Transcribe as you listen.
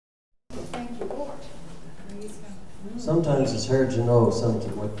Sometimes it's hard to know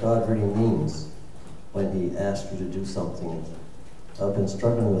what God really means when He asks you to do something. I've been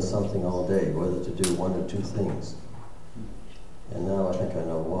struggling with something all day, whether to do one or two things. And now I think I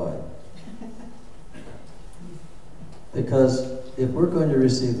know why. Because if we're going to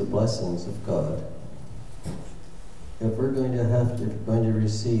receive the blessings of God, if we're going to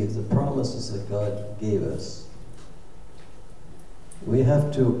receive the promises that God gave us, we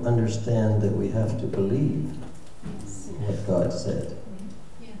have to understand that we have to believe what God said.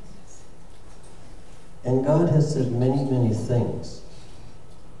 And God has said many, many things.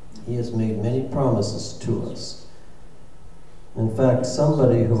 He has made many promises to us. In fact,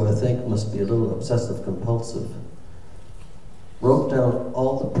 somebody who I think must be a little obsessive-compulsive wrote down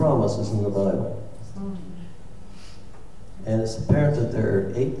all the promises in the Bible. And it's apparent that there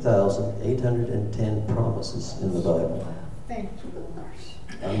are 8,810 promises in the Bible. Thank you, Lord.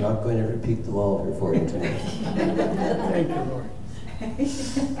 I'm not going to repeat them all here for you tonight. Thank you, Lord.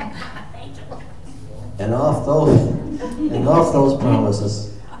 And off those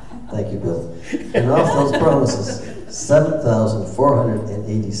promises, thank you, Bill. And off those promises,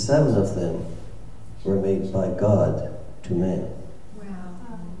 7,487 of them were made by God to man.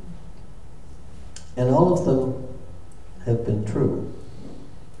 Wow. And all of them have been true,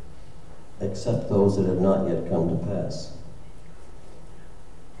 except those that have not yet come to pass.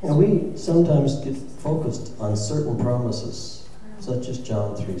 And we sometimes get focused on certain promises, such as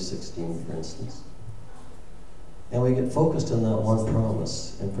John 3:16, for instance. And we get focused on that one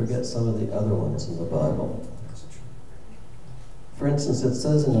promise and forget some of the other ones in the Bible. For instance, it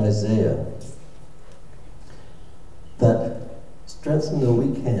says in Isaiah that strengthen the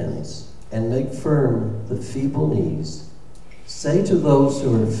weak hands and make firm the feeble knees. Say to those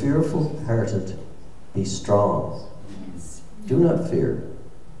who are fearful-hearted, be strong. Do not fear.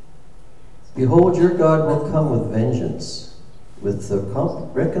 Behold, your God will come with vengeance. With the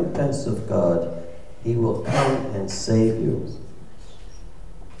recompense of God, He will come and save you.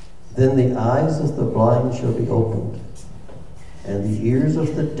 Then the eyes of the blind shall be opened, and the ears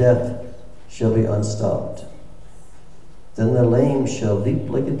of the deaf shall be unstopped. Then the lame shall leap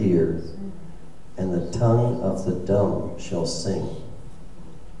like a deer, and the tongue of the dumb shall sing.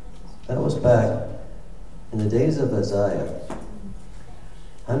 That was back in the days of Isaiah,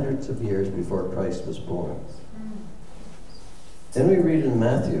 hundreds of years before Christ was born. Then we read in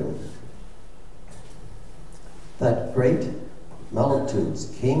Matthew that great multitudes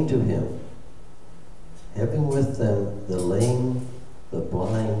came to him, having with them the lame, the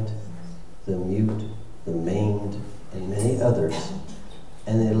blind, the mute, the maimed, and many others,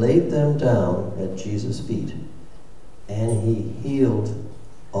 and they laid them down at Jesus' feet, and He healed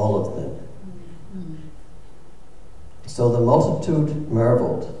all of them. So the multitude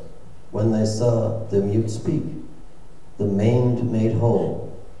marveled when they saw the mute speak, the maimed made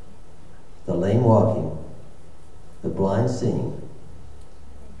whole, the lame walking, the blind seeing,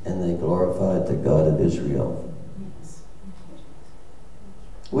 and they glorified the God of Israel.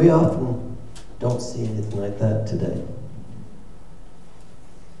 We often don't see anything like that today.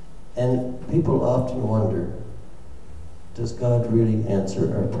 And people often wonder, does God really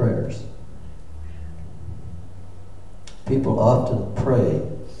answer our prayers? People often pray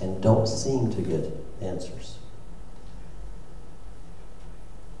and don't seem to get answers.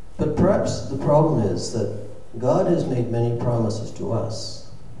 But perhaps the problem is that God has made many promises to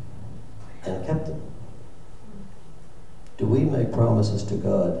us and kept them. Do we make promises to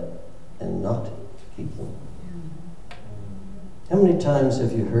God and not keep them? How many times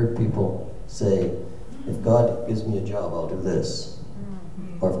have you heard people say, if God gives me a job, I'll do this.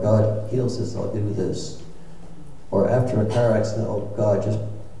 Or if God heals this, I'll do this. Or after a car accident, oh God, just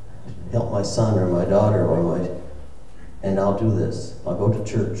help my son or my daughter and I'll do this. I'll go to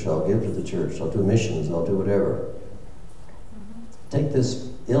church, I'll give to the church, I'll do missions, I'll do whatever. Take this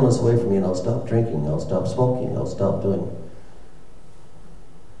illness away from me and I'll stop drinking, I'll stop smoking, I'll stop doing.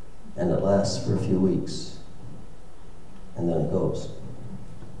 And it lasts for a few weeks. And then it goes.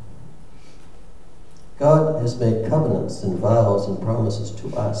 God has made covenants and vows and promises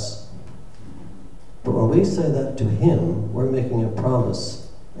to us. But when we say that to Him, we're making a promise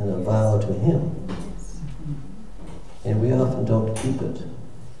and a vow to Him. And we often don't keep it.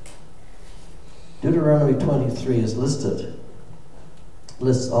 Deuteronomy 23 is lists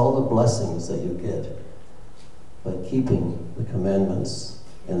all the blessings that you get by keeping the commandments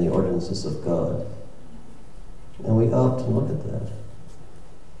and the ordinances of God. And we often look at that.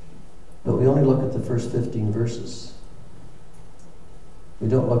 But we only look at the first 15 verses. We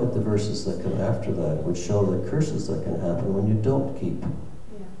don't look at the verses that come after that, which show the curses that can happen when you don't keep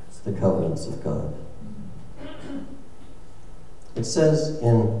the covenants of God. It says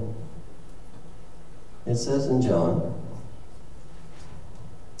in John,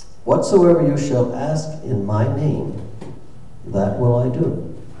 whatsoever you shall ask in my name, that will I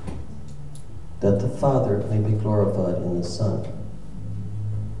do, that the Father may be glorified in the Son.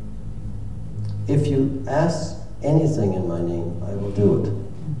 If you ask anything in my name, I will do it.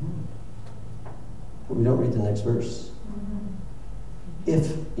 But we don't read the next verse.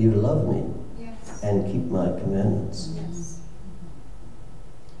 If you love me Yes. and keep my commandments. Yes.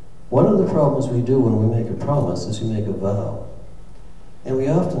 One of the problems we do when we make a promise is we make a vow. And we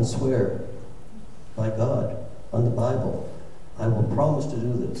often swear by God on the Bible, I will promise to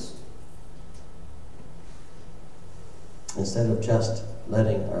do this. Instead of just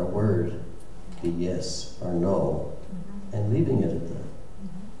letting our word be yes or no and leaving it at that.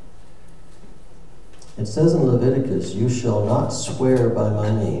 It says in Leviticus, you shall not swear by my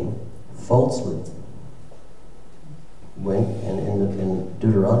name falsely. In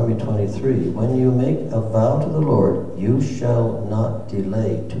Deuteronomy 23, when you make a vow to the Lord, you shall not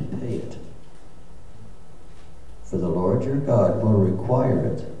delay to pay it. For the Lord your God will require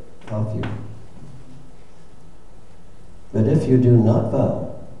it of you. But if you do not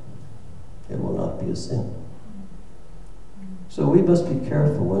vow, it will not be a sin. So we must be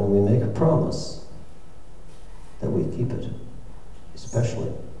careful when we make a promise that we keep it,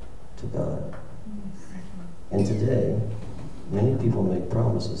 especially to God. And today, many people make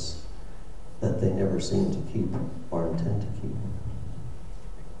promises that they never seem to keep or intend to keep.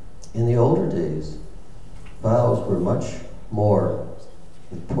 In the older days, vows were much more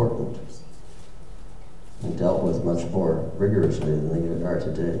important and dealt with much more rigorously than they are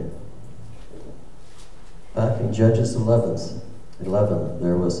today. Back in Judges 11,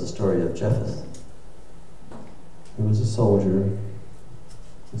 there was the story of Jephthah. He was a soldier,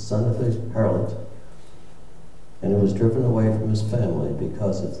 the son of a harlot, and he was driven away from his family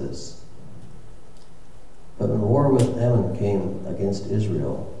because of this. But when war with Ammon came against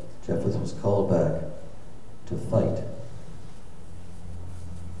Israel, Jephthah was called back to fight.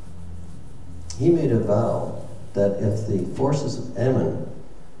 He made a vow that if the forces of Ammon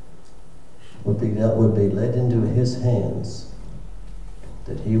would be led into his hands,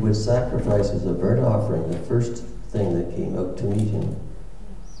 that he would sacrifice as a burnt offering the first thing that came out to meet him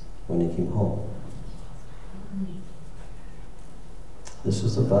when he came home. This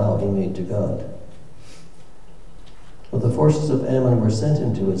was the vow he made to God. Well, the forces of Ammon were sent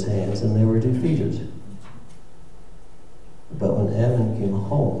into his hands and they were defeated. But when Ammon came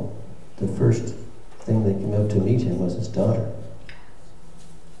home, the first thing that came out to meet him was his daughter.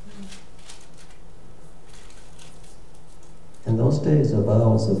 In those days, a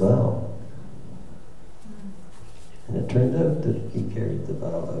vow was a vow. And it turned out that he carried the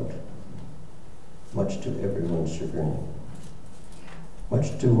vow out, much to everyone's chagrin,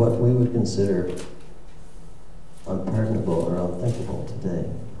 much to what we would consider unpardonable or unthinkable today.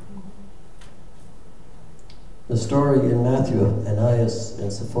 The story in Matthew of Ananias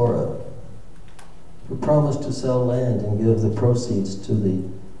and Sapphira, who promised to sell land and give the proceeds to the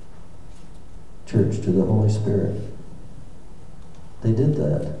church, to the Holy Spirit. They did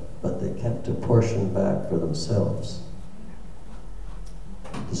that, but they kept a portion back for themselves.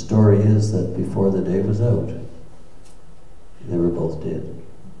 The story is that before the day was out, they were both dead.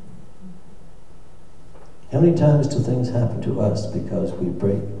 How many times do things happen to us because we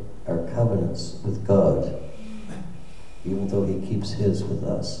break our covenants with God, even though He keeps His with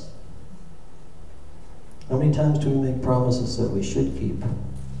us? How many times do we make promises that we should keep,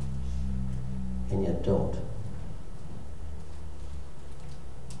 and yet don't?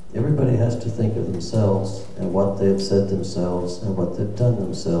 Everybody has to think of themselves and what they've said themselves and what they've done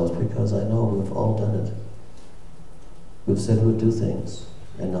themselves, because I know we've all done it. We've said we'd do things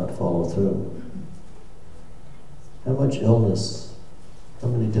and not follow through. How much illness, how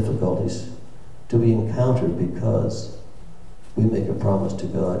many difficulties do we encounter because we make a promise to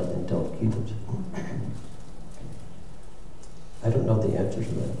God and don't keep it? I don't know the answer to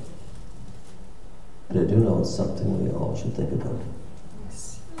that, but I do know it's something we all should think about.